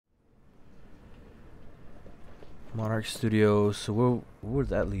Monarch Studios. So where would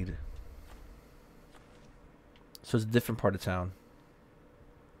that lead? So it's a different part of town.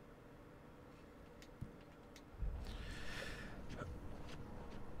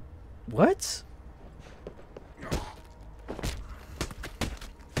 What?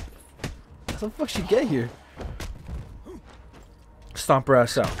 How the fuck she get here? Stomp her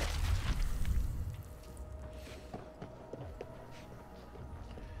ass out.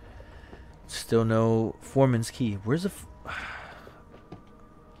 Still no foreman's key. Where's the...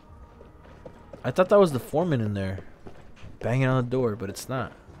 I thought that was the foreman in there. Banging on the door, but it's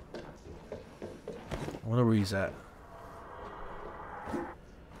not. I wonder where he's at.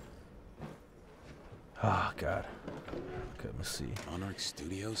 Oh, God. Okay, let's see. Monarch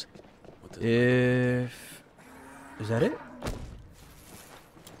Studios? What the... If... Is that it?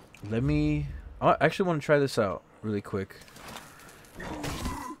 Let me... I actually want to try this out really quick.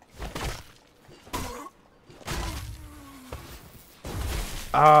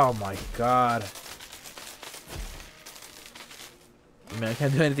 Oh my god. I mean, I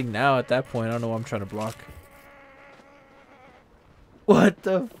can't do anything now at that point. I don't know what I'm trying to block. What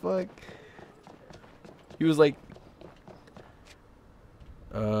the fuck? He was like...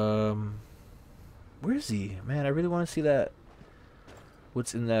 Where is he? Man, I really want to see that.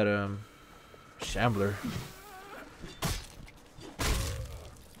 What's in that, Shambler. Here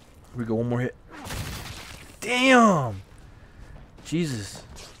we go, one more hit. Damn! Jesus.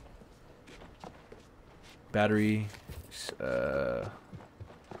 Battery. I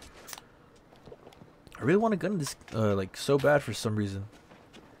really want a gun this like so bad for some reason.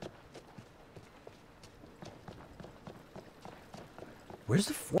 Where's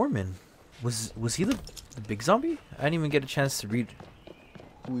the foreman? Was he the big zombie? I didn't even get a chance to read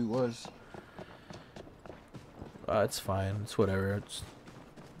who he was. It's fine. It's whatever. It's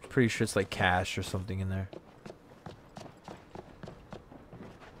pretty sure it's like cash or something in there.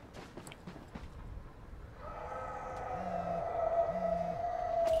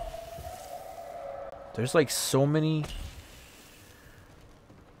 There's like so many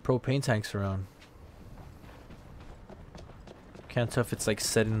propane tanks around. Can't tell if it's like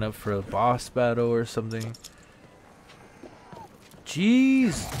setting up for a boss battle or something.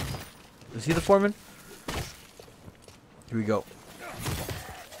 Jeez! Is he the foreman? Here we go.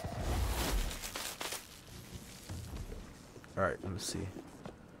 Alright, let me see.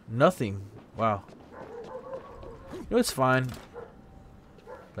 Nothing. Wow. You know, it's fine.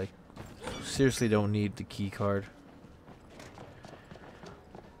 Like, seriously don't need the key card.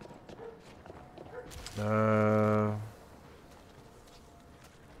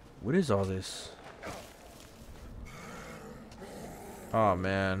 What is all this? Oh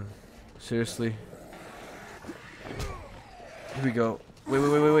man. Seriously? Here we go.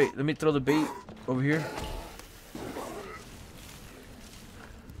 Wait. Let me throw the bait over here.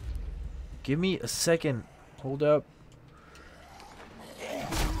 Give me a second. Hold up.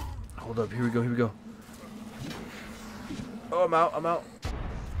 Hold up. Here we go. Oh, I'm out.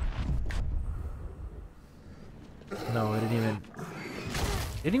 No, it didn't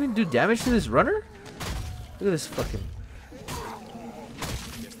even do damage to this runner? Look at this fucking...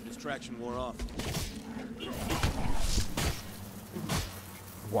 Guess the distraction wore off.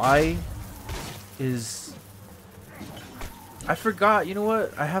 Why is... I forgot, you know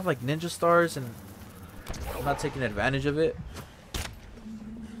what? I have like ninja stars and I'm not taking advantage of it.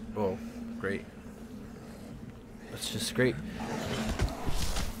 Oh, great. That's just great.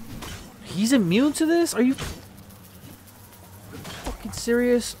 He's immune to this? Are you fucking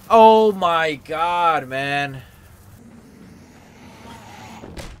serious? Oh my god, man.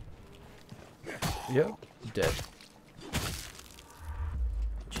 Yep, dead.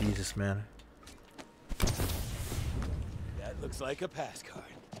 Jesus, man. That looks like a pass card.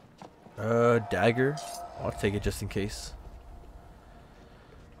 Dagger. I'll take it just in case.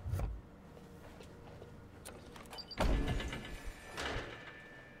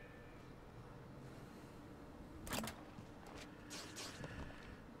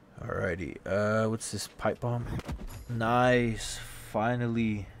 Alrighty. What's this? Pipe bomb? Nice.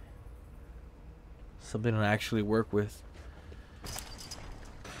 Finally. Something to actually work with.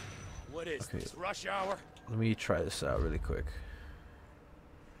 What is this, rush hour? Let me try this out really quick.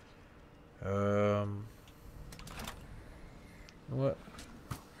 What?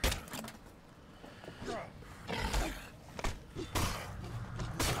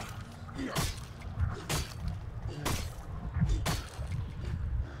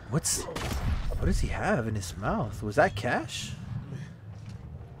 What does he have in his mouth? Was that cash?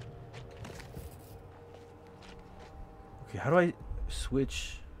 Okay, how do I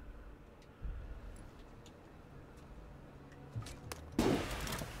switch?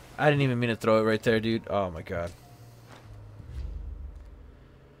 I didn't even mean to throw it right there, dude. Oh my god.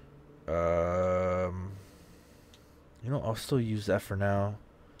 You know, I'll still use that for now.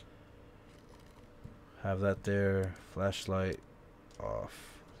 Have that there. Flashlight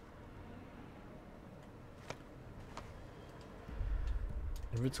off.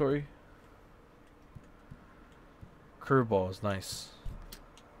 Inventory. Curveballs, nice.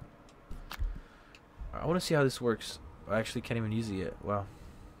 I want to see how this works. I actually can't even use it yet. Wow.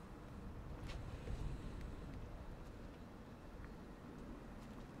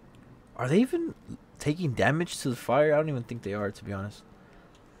 Are they even taking damage to the fire? I don't even think they are, to be honest.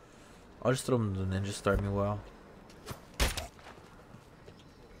 I'll just throw them to the ninja start me well.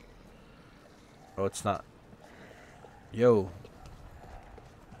 Oh, it's not. Yo.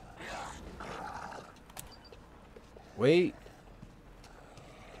 Wait.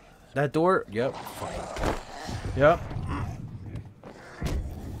 That door? Yep. Yep.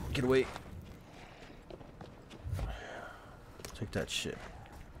 Get away. Take that shit.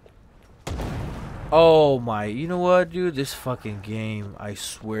 Oh my, you know what, dude? This fucking game, I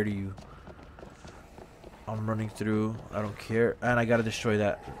swear to you. I'm running through. I don't care. And I gotta destroy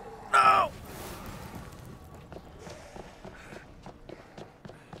that. No!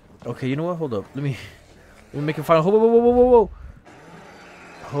 Okay, you know what? Hold up. Let me make a final. Whoa, whoa, whoa, whoa, whoa, whoa.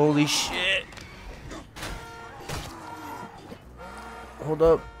 Holy shit. Hold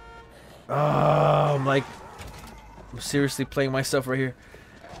up. Oh, I'm seriously playing myself right here.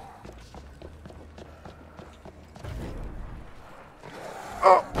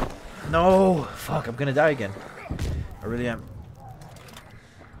 Oh no! Fuck! I'm gonna die again. I really am.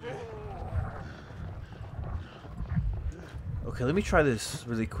 Okay, let me try this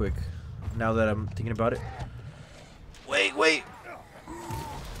really quick. Now that I'm thinking about it. Wait, wait.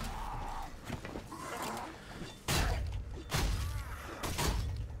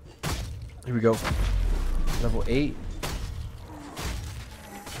 Here we go. Level 8.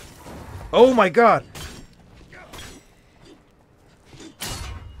 Oh my god!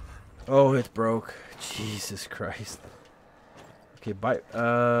 Oh, it broke. Jesus Christ. Okay, pipe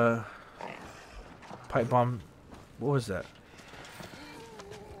bomb. What was that?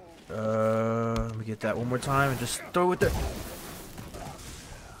 Let me get that one more time and just throw it there.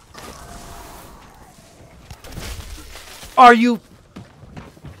 Are you?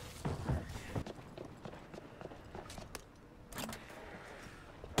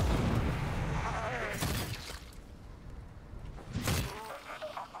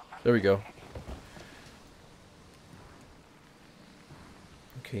 There we go.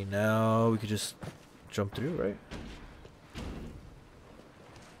 Okay, now we could just jump through, right?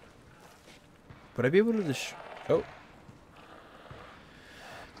 Would I be able to just... Oh.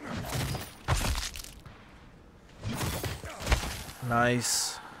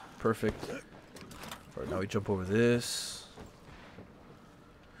 Nice. Perfect. Alright, now we jump over this.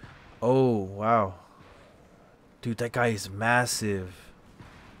 Oh, wow. Dude, that guy is massive.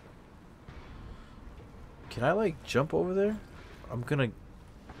 Can I, like, jump over there? I'm gonna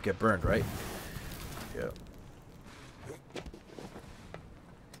get burned, right? Yeah.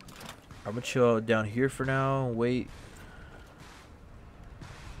 I'm gonna chill down here for now. Wait.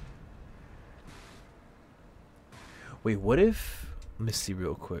 Wait, what if... Let me see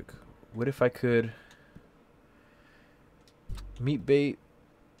real quick. What if I could... meat bait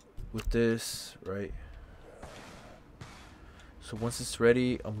with this, right? So once it's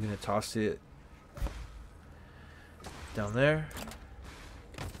ready, I'm gonna toss it down there.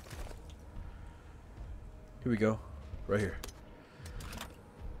 Here we go. Right here.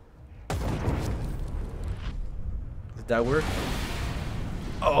 Did that work?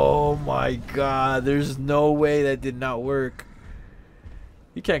 Oh my god. There's no way that did not work.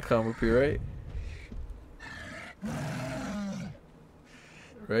 You can't climb up here, right?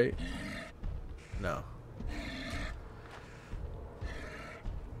 Right? No.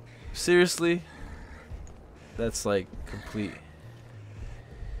 Seriously? That's like complete.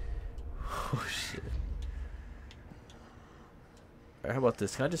 Oh shit. Alright, how about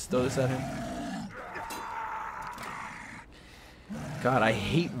this? Can I just throw this at him? God, I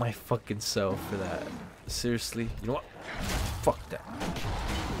hate my fucking self for that. Seriously. You know what? Fuck that.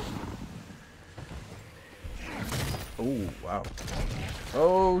 Oh, wow.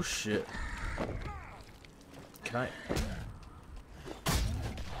 Oh shit. Can I...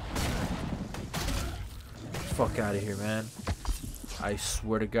 Fuck out of here, man. I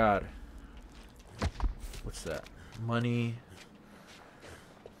swear to God. What's that? Money.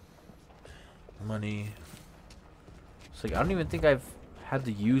 Money. It's like, I don't even think I've had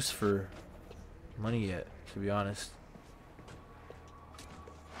the use for money yet, to be honest.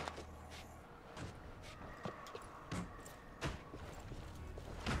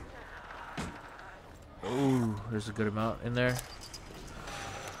 There's a good amount in there.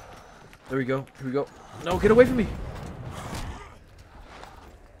 There we go. Here we go. No, get away from me.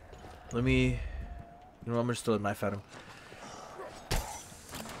 Let me... You know, I'm just throw a knife at him.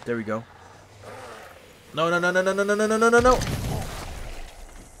 There we go. No, no, no, no, no, no, no, no, no, no, no.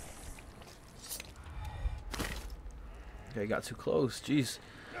 Okay, got too close. Jeez.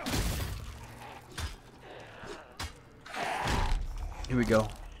 Here we go.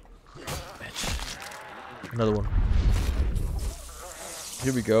 Bitch. Another one.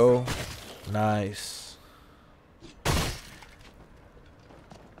 Here we go. Nice.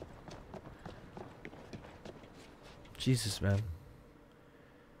 Jesus, man.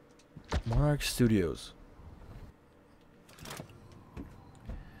 Monarch Studios.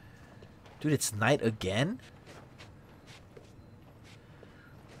 Dude, it's night again?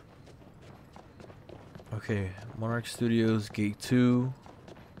 Okay, Monarch Studios, Gate 2.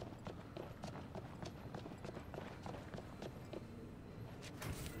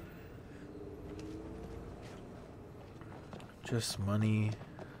 Just money.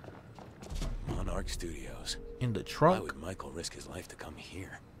 Monarch Studios. In the trunk. Why would Michael risk his life to come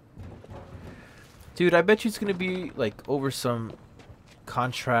here? Dude, I bet you it's gonna be like over some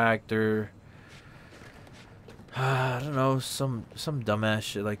contract or I don't know, some dumbass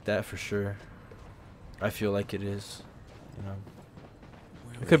shit like that for sure. I feel like it is, you know.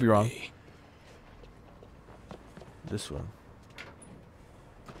 I could be wrong. This one.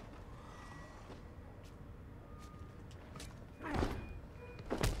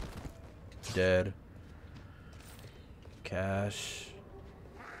 Dead. Cash.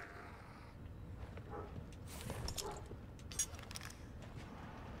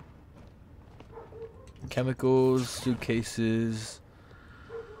 Chemicals, suitcases.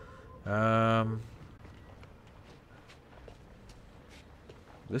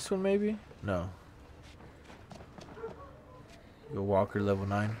 This one maybe? No. Go Walker level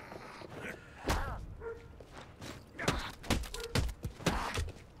 9.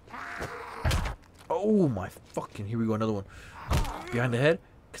 Oh my fucking, here we go, another one. Behind the head,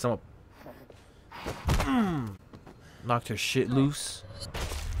 cause I'm a knocked her shit loose.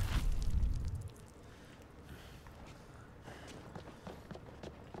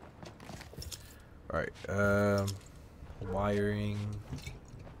 Alright, wiring,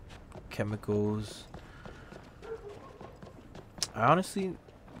 chemicals. I honestly,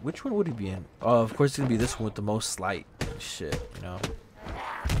 which one would he be in? Oh, of course it's gonna be this one with the most slight shit, you know.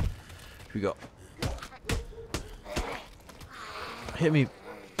 Here we go. Hit me,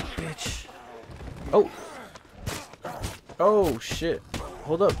 bitch. Oh. Oh, shit.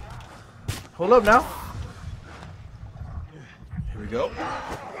 Hold up. Hold up now. Here we go.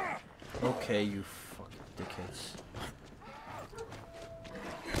 Okay, you fucking dickheads.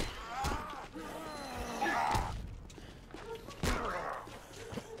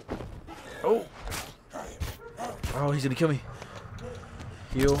 Oh. Oh, he's gonna kill me.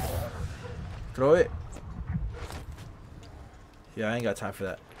 Heal. Throw it. Yeah, I ain't got time for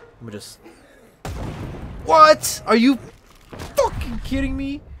that. I'm gonna just... What? Are you fucking kidding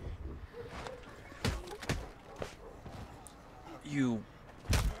me? You...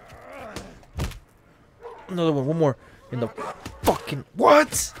 Another one more. In the fucking...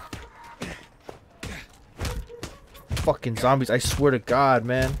 What? Fucking zombies, I swear to God,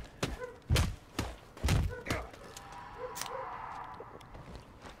 man.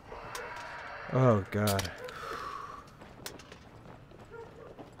 Oh, God.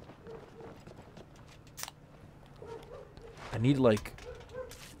 I need like...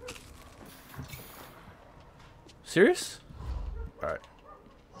 Serious? Alright.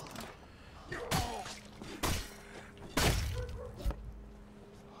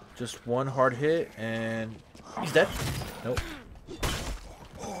 Just one hard hit and... He's dead? Nope.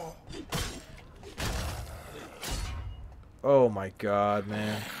 Oh my God,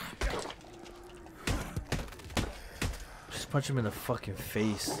 man. Just punch him in the fucking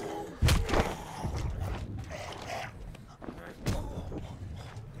face.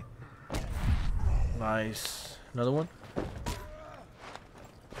 Nice. Another one?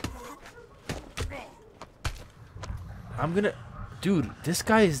 I'm gonna... Dude, this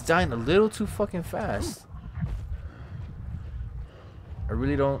guy is dying a little too fucking fast. I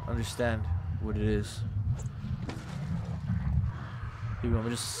really don't understand what it is. Here we go. I'm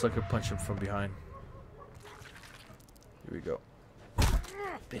gonna just sucker punch him from behind. Here we go.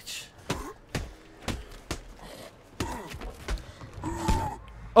 Bitch.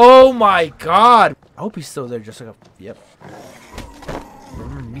 Oh my God! I hope he's still there, just like a... Yep.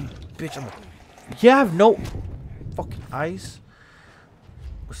 Remember me, bitch. I'm a... Yeah, I have no fucking eyes.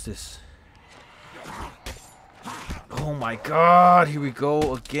 What's this? Oh my god, here we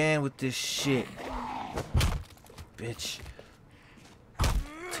go again with this shit. Bitch.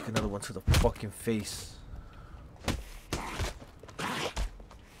 Take another one to the fucking face.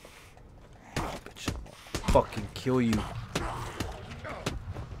 Bitch, I'll fucking kill you.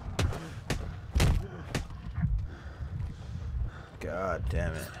 God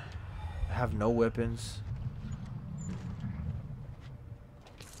damn it. I have no weapons.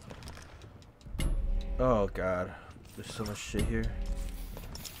 Oh god. There's so much shit here.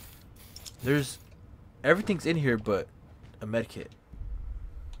 There's... Everything's in here but a med kit.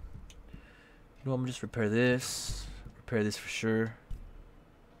 You know, I'm gonna just repair this. Repair this for sure.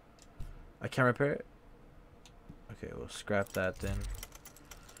 I can't repair it? Okay, we'll scrap that then.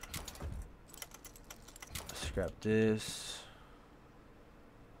 Scrap this.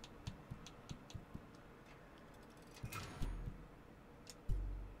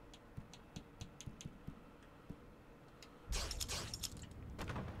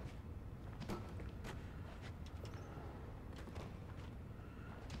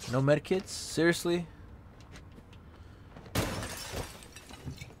 No medkits? Seriously?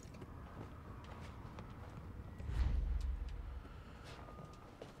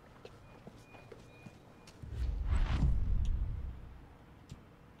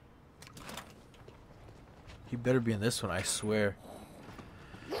 You better be in this one, I swear.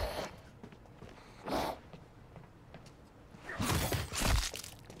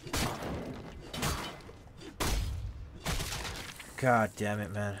 God damn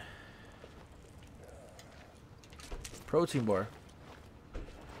it, man. Protein bar.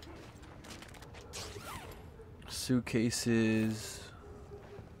 Suitcases.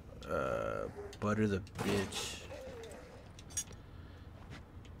 Butter the bitch.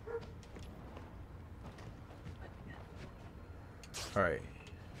 Alright.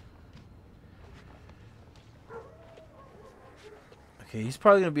 Okay, he's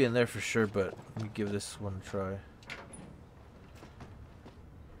probably gonna be in there for sure, but let me give this one a try.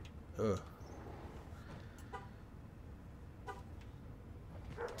 Ugh.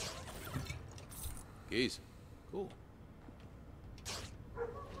 Keys. Cool.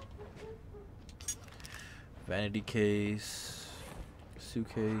 Vanity case.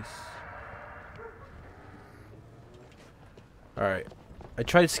 Suitcase. Alright. I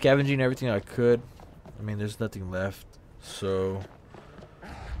tried scavenging everything I could. I mean, there's nothing left. So...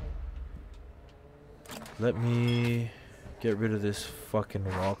 let me get rid of this fucking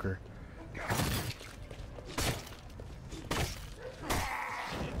walker.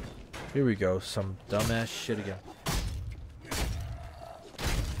 Here we go. Some dumbass shit again.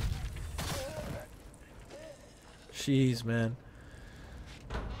 Jeez, man.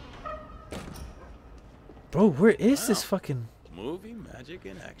 Bro, where is this fucking... Movie magic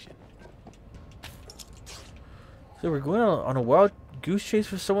in action. So we're going on a wild goose chase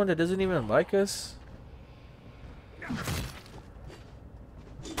for someone that doesn't even like us?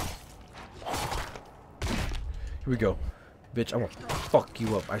 Here we go. Bitch, I'm gonna fuck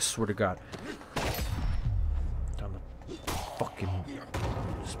you up, I swear to God. Down the fucking...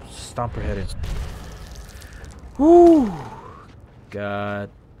 stomp her head in. Woo! God.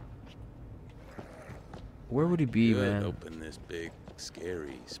 Where would he be, man? Open this big,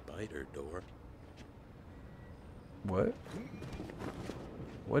 scary spider door. What?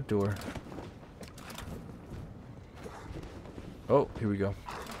 What door? Oh, here we go.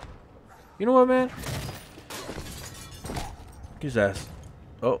 You know what, man? Get his ass.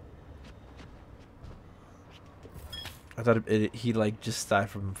 Oh. I thought he like just died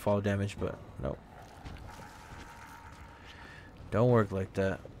from fall damage, but no. Don't work like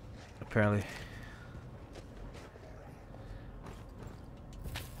that, apparently.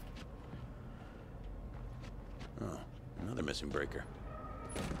 Oh, another missing breaker.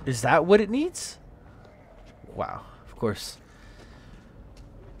 Is that what it needs? Wow, of course.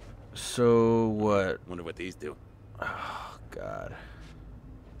 So what? Wonder what these do. Oh God.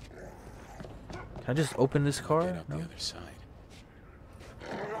 Can I just open this car? Get up No? the other side.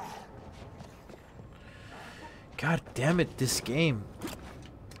 God damn it, this game.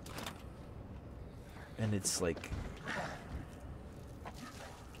 And it's like...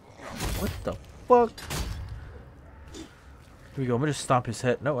 what the fuck? Here we go, I'm gonna just stomp his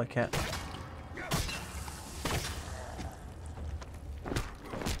head. No, I can't.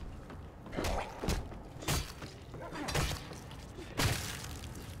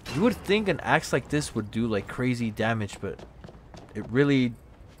 You would think an axe like this would do like crazy damage, but it really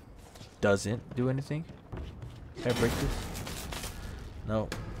doesn't do anything. Can I break this? No.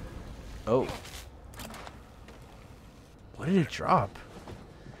 Oh. What did it drop?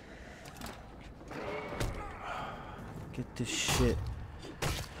 Get this shit.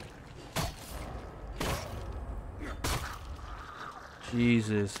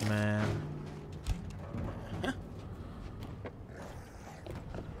 Jesus, man.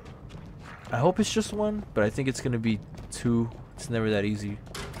 I hope it's just one, but I think it's gonna be two. It's never that easy.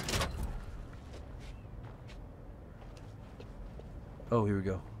 Oh, here we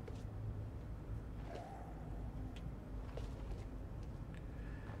go.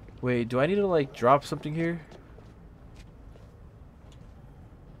 Wait, do I need to like drop something here?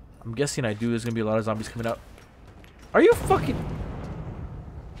 I'm guessing I do. There's gonna be a lot of zombies coming out. Are you fucking...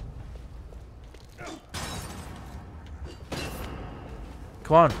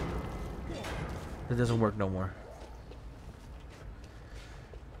 Come on. It doesn't work no more.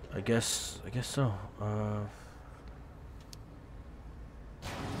 I guess so.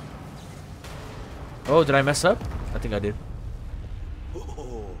 Oh, did I mess up? I think I did. Oh,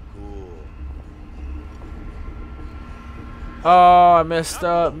 cool. Oh, I messed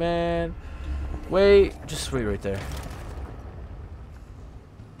up, man. Wait, just wait right there.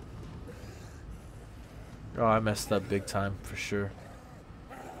 Oh, I messed up big time for sure.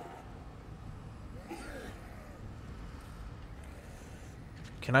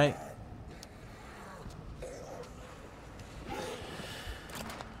 Can I?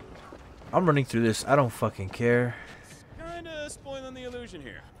 I'm running through this. I don't fucking care. Kinda spoiling the illusion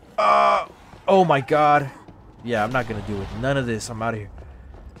here. Oh my god. Yeah, I'm not gonna deal with none of this. I'm out of here.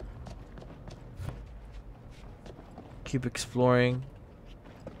 Keep exploring.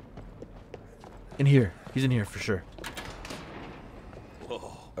 In here. He's in here for sure.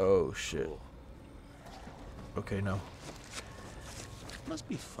 Whoa. Oh shit. Okay, no. Must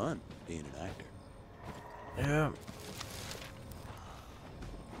be fun being an actor. Yeah.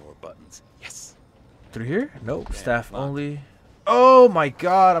 More buttons. Yes. Through here? Nope. Damn, Staff locked. only. Oh my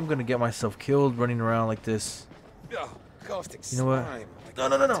god, I'm gonna get myself killed running around like this. Ugh, caustic You know what? slime. Like No,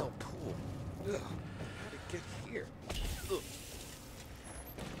 no, no, no. a pool. Ugh, how'd it get here? Ugh.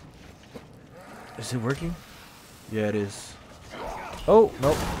 Is it working? Yeah, it is. Oh,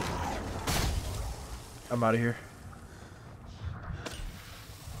 nope. I'm out of here.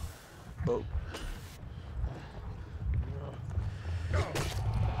 Oh.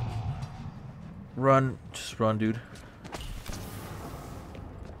 Run. Just run, dude.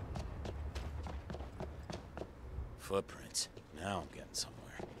 Footprints. Now I'm getting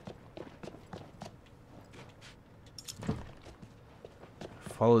somewhere.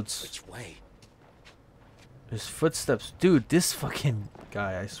 Followed Which way? his footsteps. Dude, this fucking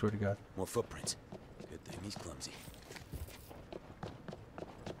guy, I swear to God. More footprints. Good thing he's clumsy.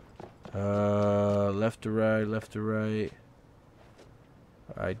 Left to right, left to right.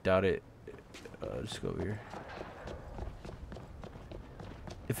 I doubt it. Just go over here.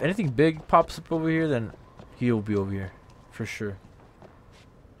 If anything big pops up over here, then he'll be over here. For sure.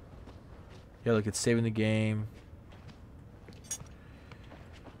 Yeah, look, it's saving the game.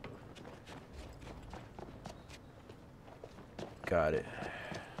 Got it.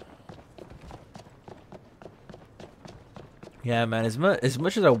 Yeah, man, as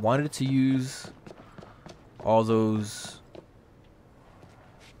much as I wanted to use all those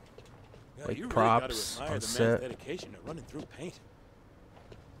Yeah, like you really props gotta admire on the set. man's dedication to running through paint.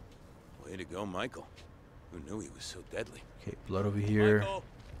 Way to go, Michael. Who knew he was so deadly? Okay, blood over here. Michael!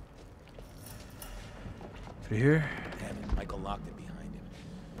 Through here. Damn it, Michael locked it behind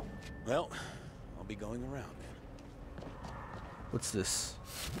him. Well, I'll be going around then. What's this?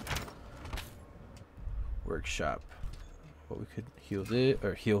 Workshop. Well, we could heal it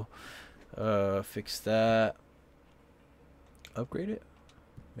or heal. Fix that. Upgrade it?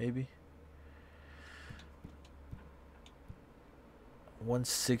 Maybe.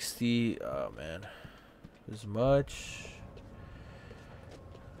 160. Oh man. As much.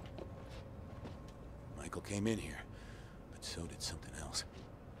 Michael came in here, but so did something else.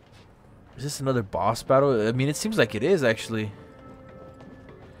 Is this another boss battle? I mean, it seems like it is actually.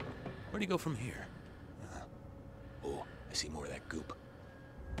 Where do you go from here? Oh, I see more of that goop.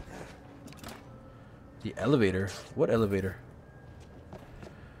 The elevator. What elevator?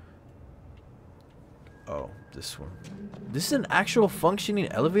 Oh, this one. This is an actual functioning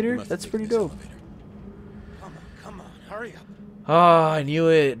elevator? Must That's take pretty this dope. elevator. Come on, hurry up. Oh, I knew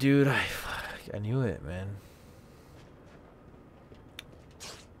it, dude. I knew it, man.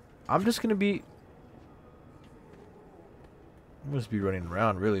 I'm just gonna be... I'm just be running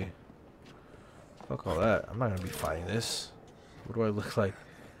around, really. Fuck all that. I'm not gonna be fighting this. What do I look like?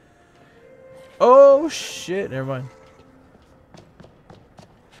 Oh, shit. Never mind.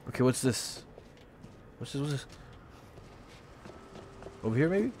 Okay, what's this? What's this? Over here,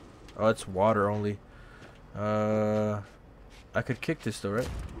 maybe? Oh, it's water only. I could kick this though, right?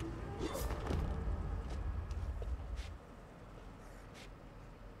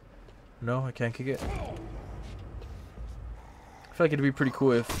 No, I can't kick it. I feel like it'd be pretty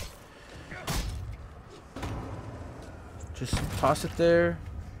cool if just toss it there.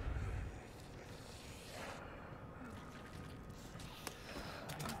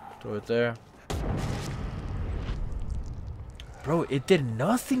 Throw it there. Bro, it did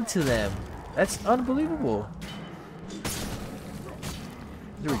nothing to them. That's unbelievable.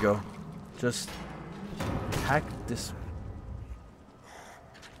 Here we go. Just hack this.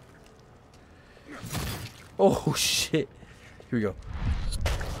 Oh shit. Here we go.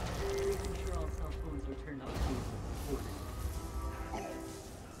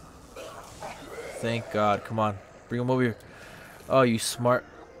 Thank God. Come on. Bring him over here. Oh, you smart.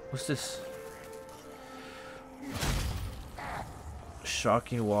 What's this?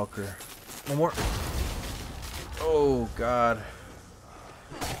 Shocking Walker. One more. Oh God.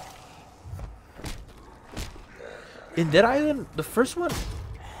 In Dead Island, the first one,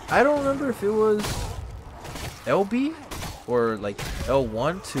 I don't remember if it was LB or like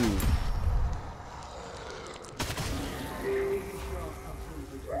L1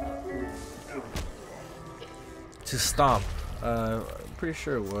 to stomp. I'm pretty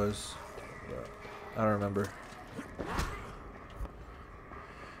sure it was, but I don't remember.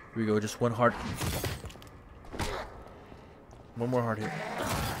 Here we go, just one heart. One more heart here.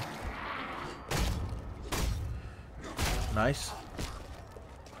 Nice.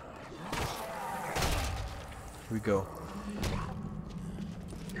 Here we go.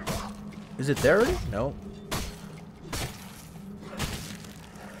 Is it there already? No.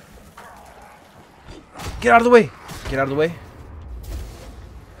 Get out of the way! Get out of the way.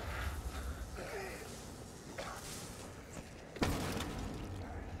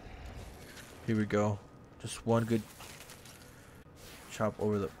 Here we go. Just one good chop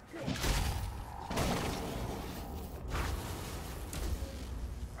over the...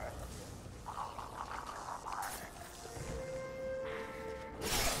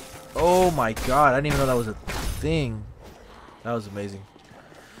 Oh my God, I didn't even know that was a thing. That was amazing.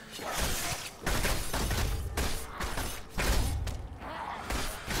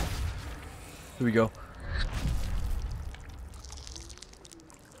 Here we go.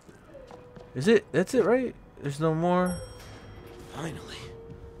 Is it? That's it, right? There's no more. Finally.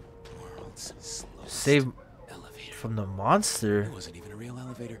 World's slowest Save elevator. from the monster. It wasn't even a real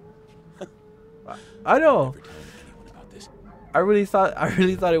elevator. I know. Never told anyone about this. I really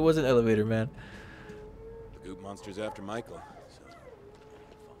thought it was an elevator, man. The goop monster's after Michael. So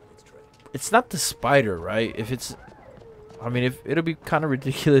it's Trey. It's not the spider, right? If it's, I mean, if it'll be kind of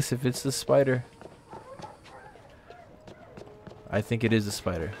ridiculous if it's the spider. I think it is the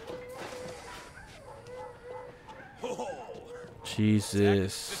spider.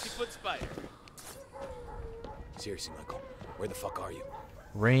 Jesus. 50-foot spider. Seriously, Michael, where the fuck are you?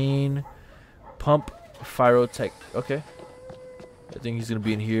 Rain, pump, pyrotech. Okay. I think he's gonna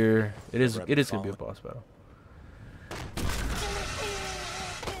be in here. It is gonna be a boss battle.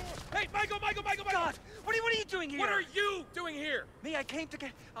 Hey, Michael! God, what are you doing here? What are you doing here? Me, I came to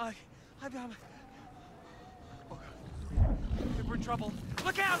get. We're in trouble.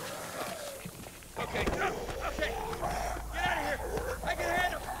 Look out! Okay. Get out of here! I can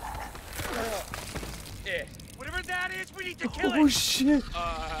handle. Yeah. Whatever that is, we need to kill it. Oh shit!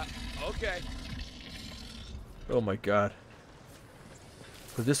 Okay. Oh my God.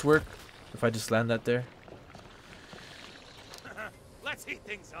 Would this work if I just land that there? Let's heat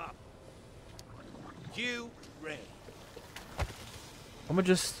things up. You ready? I'm gonna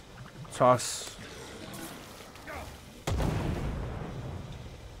just toss.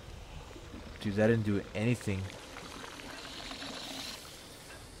 Dude, that didn't do anything.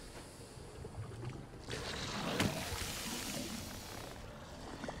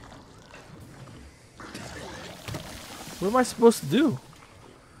 What am I supposed to do?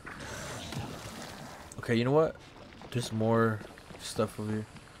 Okay, you know what? There's more stuff over here.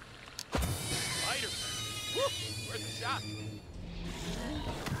 Where's the shot?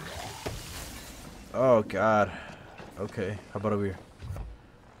 Oh God. Okay, how about over here?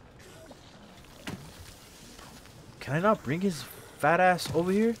 Can I not bring his fat ass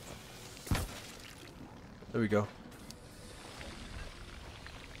over here? There we go.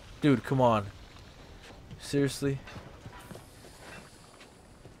 Dude, come on. Seriously?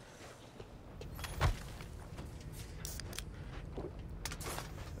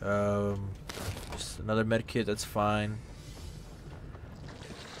 Just another med kit, that's fine.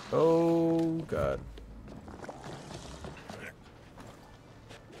 Oh God.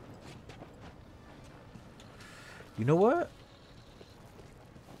 You know what?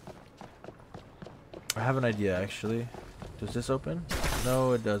 I have an idea, actually. Does this open?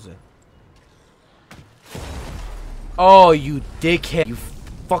 No, it doesn't. Oh, you dickhead. You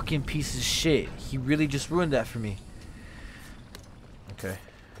fucking piece of shit. He really just ruined that for me. Okay.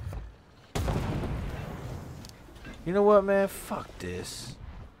 You know what, man? Fuck this.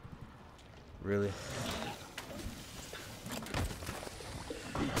 Really?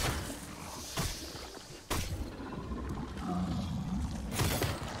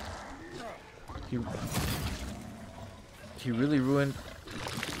 He really ruined.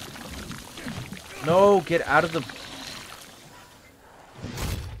 No, get out of the.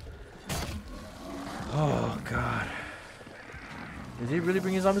 Oh God. Did he really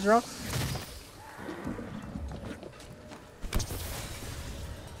bring his zombies around?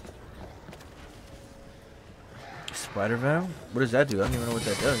 Spider venom? What does that do? I don't even know what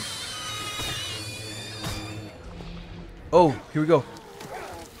that does. Oh, here we go.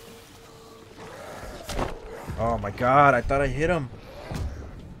 Oh my God, I thought I hit him.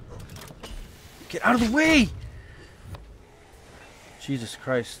 Get out of the way! Jesus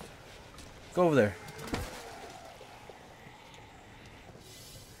Christ. Go over there.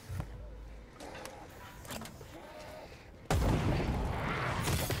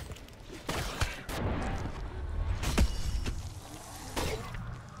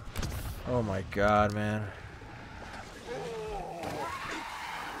 Oh my God, man.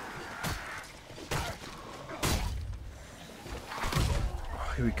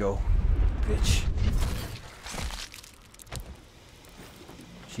 Oh, here we go, bitch.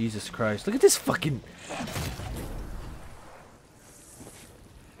 Jesus Christ. Look at this fucking...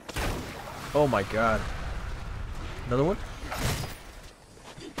 Oh my God. Another one?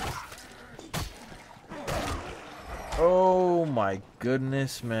 Oh my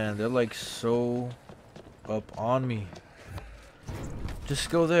goodness, man. They're like so up on me. Just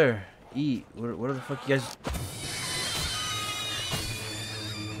go there. Eat. What the fuck you guys...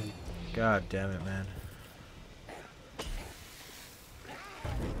 God damn it, man.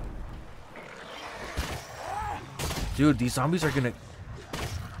 Dude, these zombies are gonna...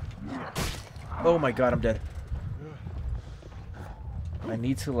 Oh my God, I'm dead. I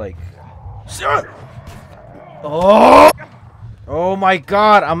need to like... Oh! Oh my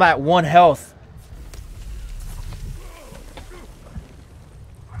God, I'm at 1 health.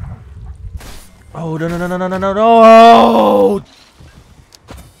 Oh, no, no, no, no, no, no, no, no!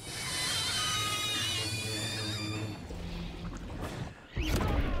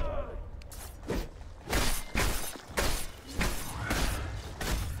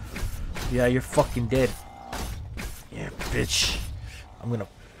 Yeah, you're fucking dead. Yeah, bitch. I'm gonna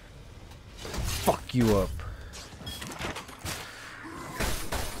fuck you up.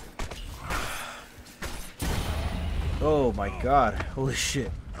 Oh my God. Holy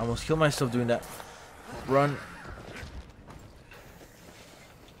shit. I almost killed myself doing that. Run.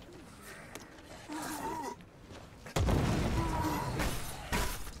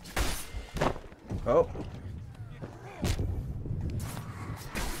 Oh.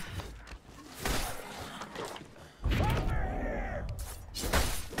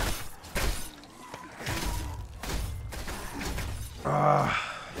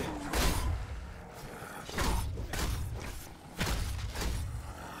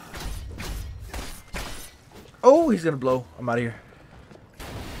 Oh, he's gonna blow. I'm out of here.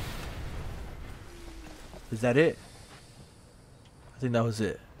 Is that it? I think that was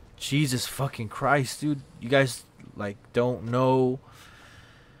it. Jesus fucking Christ, dude. You guys, like, don't know.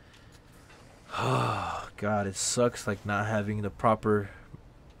 Oh, God, it sucks, like, not having the proper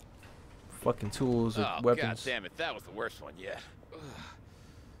fucking tools or weapons. God damn it, that was the worst one yet.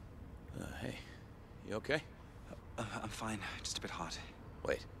 Hey, you okay? I'm fine. Just a bit hot.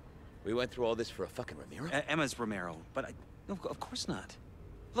 Wait, we went through all this for a fucking Ramiro? Emma's Romero, but no, of course not.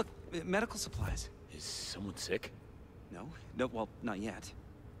 Look, medical supplies. Is someone sick? No, well, not yet.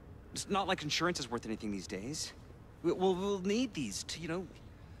 It's not like insurance is worth anything these days. We'll need these to, you know,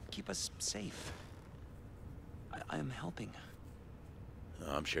 keep us safe. I am helping.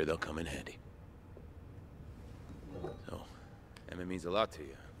 I'm sure they'll come in handy. So, Emma means a lot to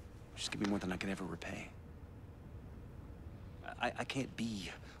you. Just give me more than I can ever repay. I can't be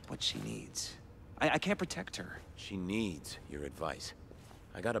what she needs. I can't protect her. She needs your advice.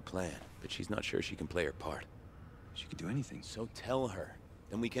 I got a plan, but she's not sure she can play her part. She could do anything. So tell her.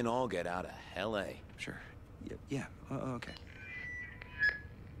 Then we can all get out of L.A. Sure. Yeah. Okay.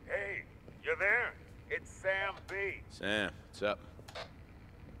 Hey, you there? It's Sam B. Sam, what's up?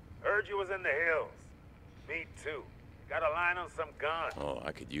 Heard you was in the hills. Me too. Got a line on some guns. Oh,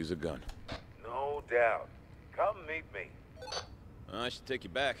 I could use a gun. No doubt. Come meet me. I should take you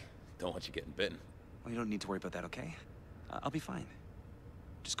back. Don't want you getting bitten. Well, you don't need to worry about that, okay? I'll be fine.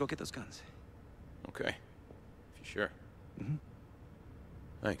 Just go get those guns. Okay. If you're sure. Mm-hmm.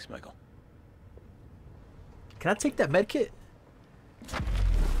 Thanks, Michael. Can I take that med kit?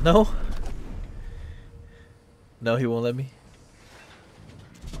 No. No, he won't let me.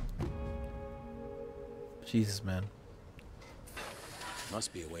 Jesus, man.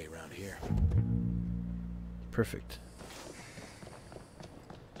 Must be a way around here. Perfect.